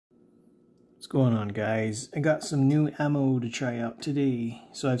What's going on, guys? I got some new ammo to try out today.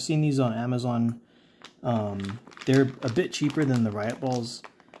 So I've seen these on Amazon. They're a bit cheaper than the Riot Balls.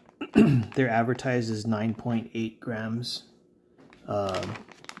 They're advertised as 9.8 grams. I'm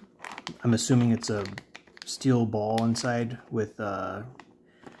assuming it's a steel ball inside with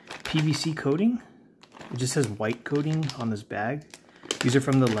PVC coating. It just says white coating on this bag. These are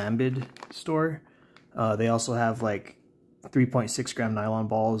from the Lambid store. They also have like 3.6 gram nylon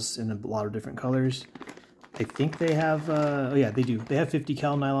balls in a lot of different colors. I think they have, oh yeah, they do. They have 50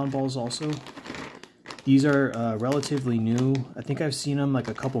 cal nylon balls also. These are relatively new. I think I've seen them like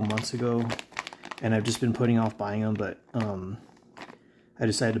a couple months ago, and I've just been putting off buying them, but I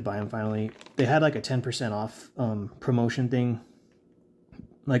decided to buy them finally. They had like a 10% off promotion thing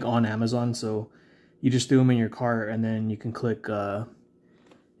like on Amazon, so you just threw them in your cart and then you can click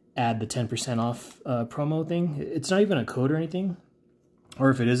add the 10% off promo thing. It's not even a code or anything, or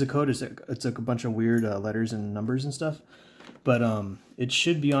if it is a code, it's like a bunch of weird letters and numbers and stuff, but it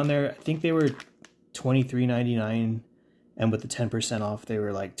should be on there. I think they were $23.99, and with the 10% off they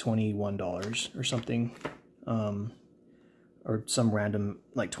were like $21 or something, or some random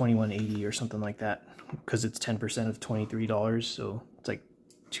like $21.80 or something like that, because it's 10% of $23, so it's like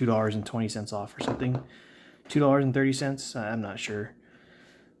 $2.20 off or something, $2.30. I'm not sure.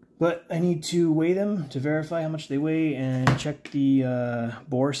 But I need to weigh them to verify how much they weigh and check the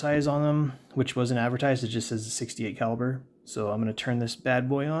bore size on them, which wasn't advertised. It just says 68 caliber. So I'm going to turn this bad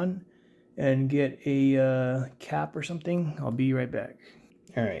boy on and get a cap or something. I'll be right back.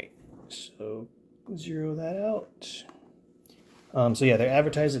 All right, so zero that out. So yeah, they're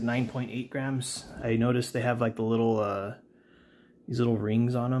advertised at 9.8 grams. I noticed they have like the little, these little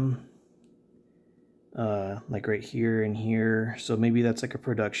rings on them. Like right here and here, so maybe that's like a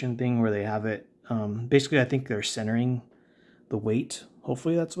production thing where they have it, basically I think they're centering the weight.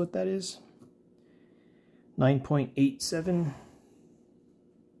 Hopefully that's what that is. 9.87,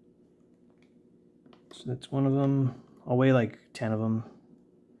 so that's one of them. I'll weigh like 10 of them.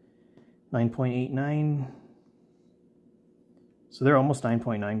 9.89, so they're almost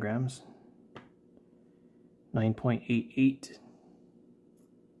 9.9 grams. 9.88,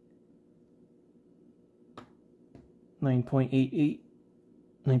 9.88,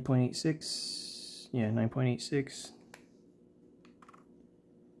 9.86, yeah, 9.86,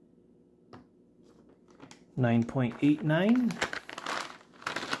 9.89.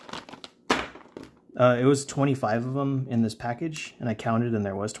 It was 25 of them in this package, and I counted and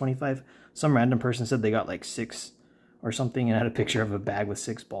there was 25. Some random person said they got like 6 or something and had a picture of a bag with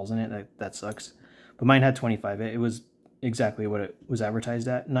 6 balls in it. That sucks. But mine had 25. It was exactly what it was advertised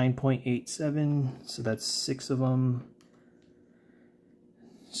at. 9.87, so that's 6 of them.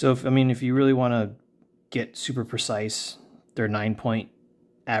 So if you really want to get super precise, they're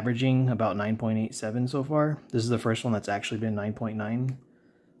averaging about 9.87 so far. This is the first one that's actually been 9.9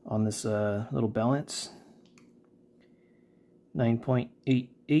 on this little balance.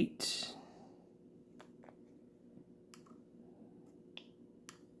 9.88,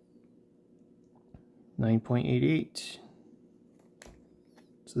 9.88.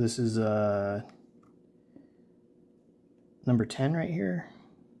 So this is number 10 right here.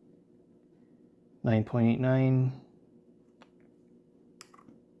 9.89.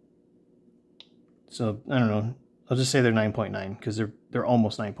 So I don't know. I'll just say they're 9.9 because they're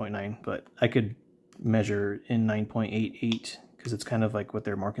almost 9.9, but I could measure in 9.88 because it's kind of like what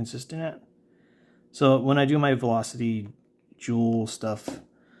they're more consistent at. So when I do my velocity joule stuff,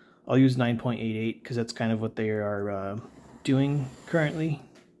 I'll use 9.88 because that's kind of what they are doing currently.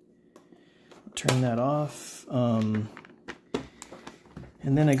 Turn that off,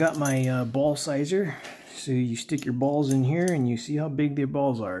 and then I got my ball sizer. So you stick your balls in here and you see how big their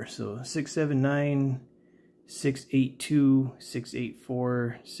balls are. So 679, 682,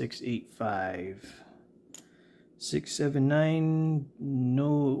 684, 685, 679,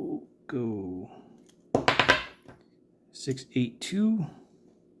 no go. 682,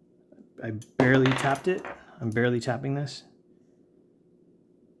 I barely tapped it. I'm barely tapping this.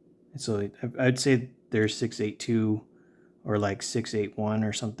 So I'd say there's 682 or like 681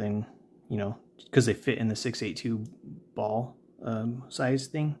 or something, you know, because they fit in the 682 ball size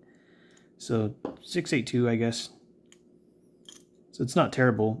thing. So 682, I guess. So it's not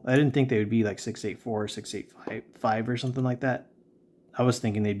terrible. I didn't think they would be like 684 or 685 or something like that. I was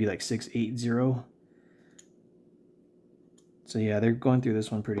thinking they'd be like 680. So yeah, they're going through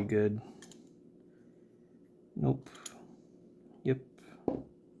this one pretty good. Nope. Yep.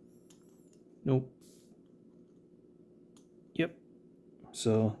 Nope. Yep.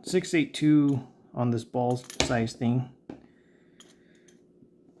 So 682 on this ball size thing.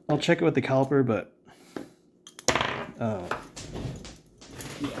 I'll check it with the caliper, but yeah.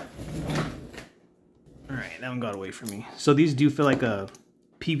 All right, that one got away from me. So these do feel like a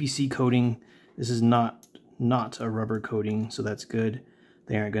PVC coating. This is not a rubber coating, so that's good.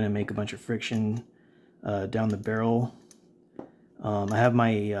 They aren't going to make a bunch of friction down the barrel. I have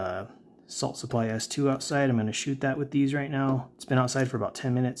my Salt Supply S2 outside. I'm going to shoot that with these right now. It's been outside for about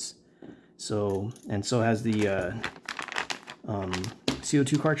 10 minutes. So has the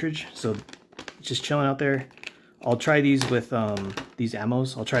CO2 cartridge. So just chilling out there. I'll try these with these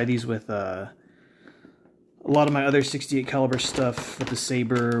ammos. I'll try these with a lot of my other 68 caliber stuff, with the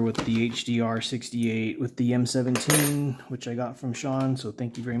Saber, with the HDR 68, with the M17, which I got from Sean. So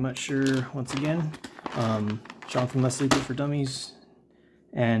thank you very much, sir, once again. Sean from Let's Sleep It for Dummies.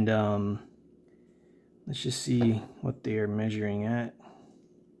 And let's just see what they are measuring at.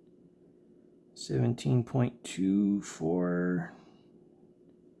 17.24,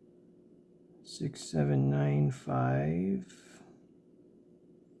 6795.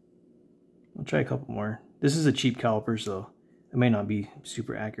 I'll try a couple more. This is a cheap caliper, so it may not be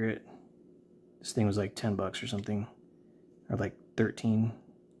super accurate. This thing was like 10 bucks or something, or like 13.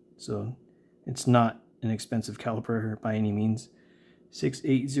 So it's not an expensive caliper by any means.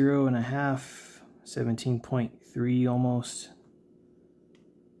 680 and a half, 17.3 almost.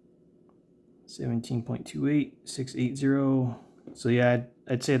 17.28, 680. So yeah,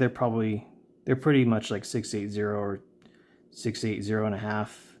 I'd say they're pretty much like 680 or 680 and a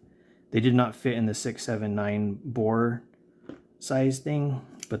half. They did not fit in the 679 bore size thing,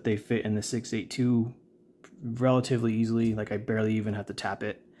 but they fit in the 682 relatively easily. Like I barely even have to tap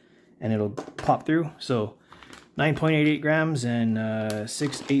it and it'll pop through. So 9.88 grams and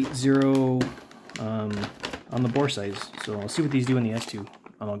 680 on the bore size. So I'll see what these do in the S2.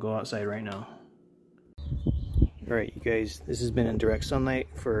 I'll go outside right now. Alright, you guys, this has been in direct sunlight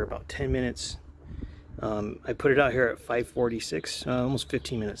for about 10 minutes. I put it out here at 5:46, almost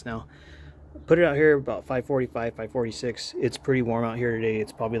 15 minutes now. Put it out here about 5:45, 5:46. It's pretty warm out here today.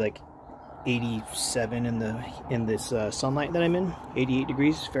 It's probably like 87 in this sunlight that I'm in, 88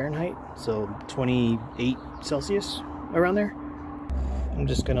 degrees Fahrenheit, so 28 Celsius around there. I'm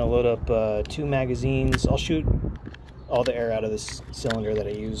just gonna load up 2 magazines. I'll shoot all the air out of this cylinder that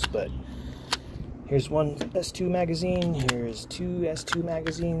I use, but here's one S2 magazine. Here's 2 S2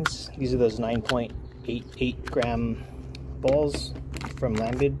 magazines. These are those 9.88 gram balls from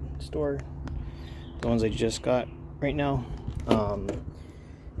Lambid store, the ones I just got right now.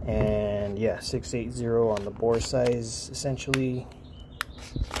 And yeah, 680 on the bore size essentially.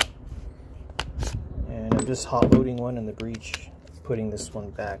 And I'm just hot loading one in the breech, putting this one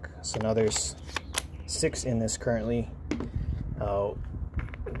back. So now there's 6 in this currently,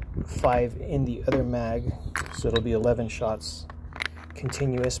 5 in the other mag, so it'll be 11 shots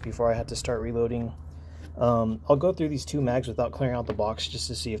continuous before I have to start reloading. I'll go through these 2 mags without clearing out the box just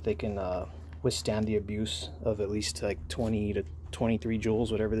to see if they can withstand the abuse of at least like 20 to 23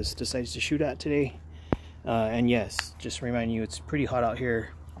 joules, whatever this decides to shoot at today. And yes, just remind you, it's pretty hot out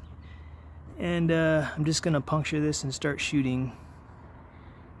here. And I'm just gonna puncture this and start shooting.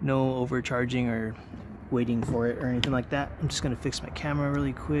 No overcharging or waiting for it or anything like that. I'm just gonna fix my camera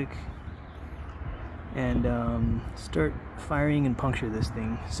really quick and start firing and puncture this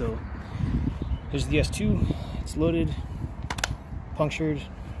thing. So here's the S2. It's loaded, punctured,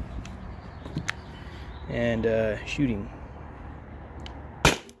 and shooting.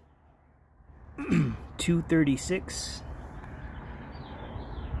 236,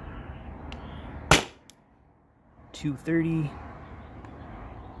 230,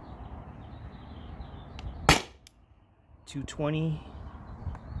 220,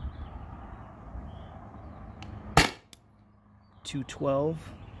 212,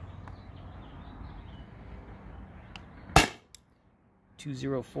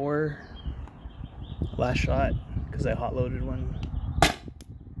 204, last shot because I hot loaded one,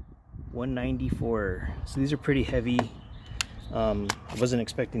 194. So these are pretty heavy. I wasn't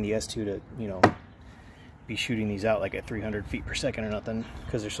expecting the S2 to, you know, be shooting these out like at 300 feet per second or nothing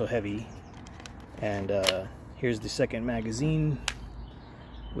because they're so heavy. And here's the second magazine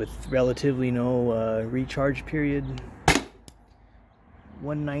with relatively no recharge period.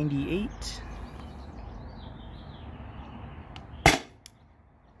 198,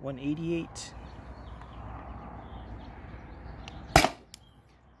 188,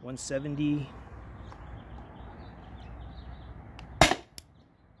 170,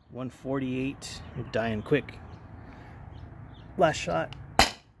 148, you're dying quick. Last shot,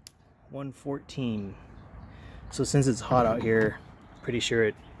 114. So since it's hot out here, pretty sure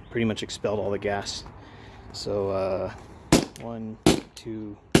it pretty much expelled all the gas. So 1,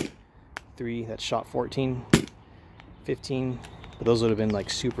 2, 3 that shot 14, 15, but those would have been like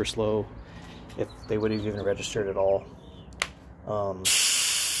super slow if they would have even registered at all.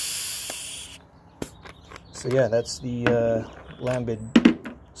 So yeah, that's the Lambid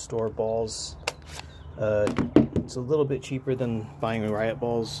store balls. It's a little bit cheaper than buying riot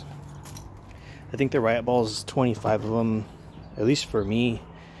balls. I think the riot balls, 25 of them, at least for me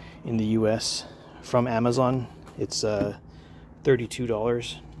in the US from Amazon, it's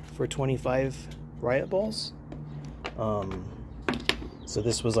 $32 for 25 riot balls. So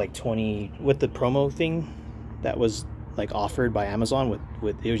this was like 20 with the promo thing that was like offered by Amazon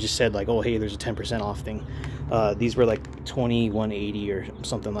with it was just said like, oh hey, there's a 10% off thing. These were like $21.80 or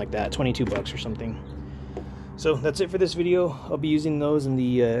something like that, 22 bucks or something. So that's it for this video. I'll be using those in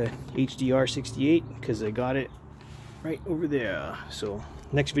the HDR68 because I got it right over there. So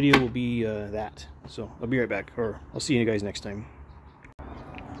next video will be that. So I'll be right back, or I'll see you guys next time.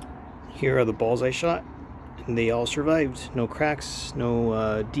 Here are the balls I shot, and they all survived. No cracks,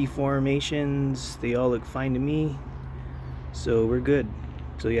 no deformations. They all look fine to me. So we're good.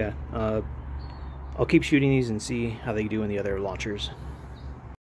 So yeah, I'll keep shooting these and see how they do in the other launchers.